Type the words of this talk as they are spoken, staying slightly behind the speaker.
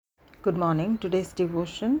Good morning. Today's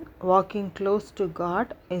devotion, walking close to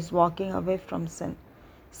God is walking away from sin.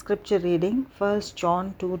 Scripture reading, 1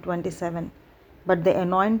 John 2:27. But the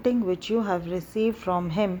anointing which you have received from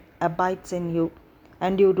him abides in you,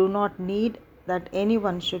 and you do not need that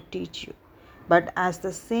anyone should teach you. But as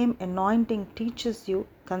the same anointing teaches you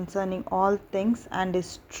concerning all things and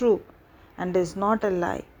is true and is not a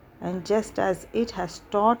lie, and just as it has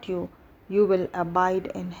taught you, you will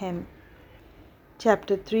abide in him.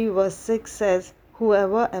 Chapter 3 verse 6 says,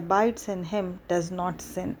 whoever abides in him does not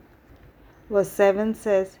sin. Verse 7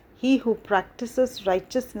 says, he who practices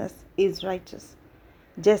righteousness is righteous,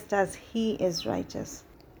 just as he is righteous.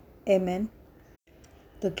 Amen.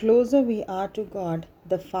 The closer we are to God,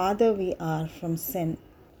 the farther we are from sin.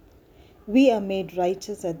 We are made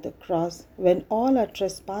righteous at the cross when all our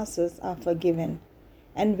trespasses are forgiven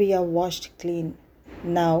and we are washed clean.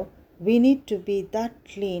 Now, we need to be that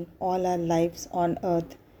clean all our lives on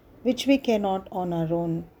earth, which we cannot on our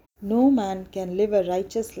own. No man can live a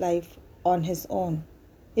righteous life on his own.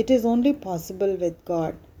 It is only possible with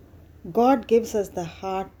God. God gives us the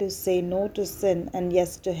heart to say no to sin and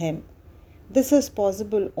yes to Him. This is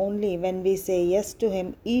possible only when we say yes to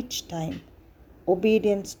Him each time,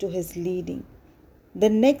 obedience to His leading. The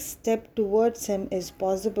next step towards Him is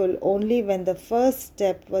possible only when the first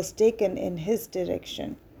step was taken in His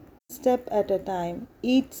direction. Step at a time,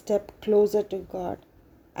 each step closer to God.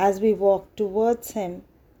 As we walk towards Him,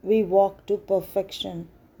 we walk to perfection.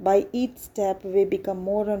 By each step, we become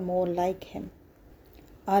more and more like Him.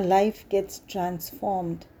 Our life gets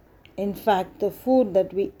transformed. In fact, the food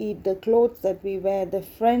that we eat, the clothes that we wear, the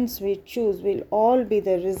friends we choose will all be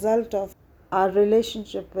the result of our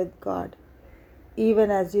relationship with God. Even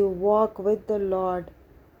as you walk with the Lord,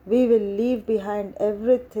 we will leave behind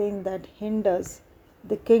everything that hinders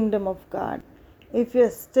the kingdom of God. If you are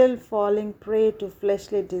still falling prey to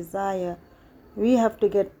fleshly desire, we have to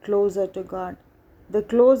get closer to God. The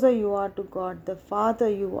closer you are to God, the farther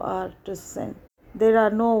you are to sin. There are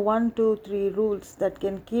no 1, 2, 3 rules that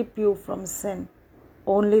can keep you from sin.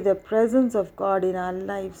 Only the presence of God in our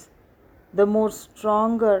lives, the more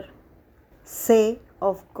stronger say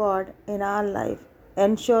of God in our life,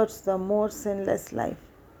 ensures the more sinless life.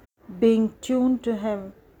 Being tuned to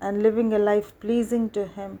Him and living a life pleasing to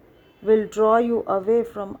Him will draw you away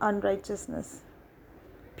from unrighteousness.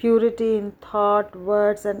 Purity in thought,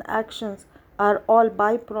 words, and actions are all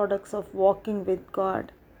byproducts of walking with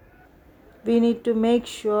God. We need to make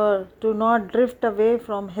sure to not drift away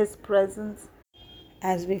from His presence.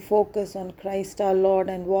 As we focus on Christ our Lord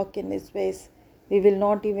and walk in His ways, we will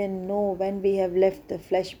not even know when we have left the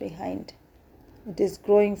flesh behind. It is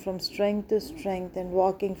growing from strength to strength and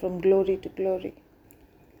walking from glory to glory.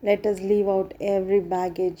 Let us leave out every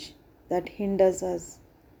baggage that hinders us.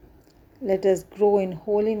 Let us grow in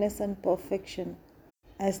holiness and perfection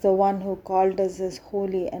as the one who called us is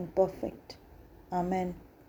holy and perfect. Amen.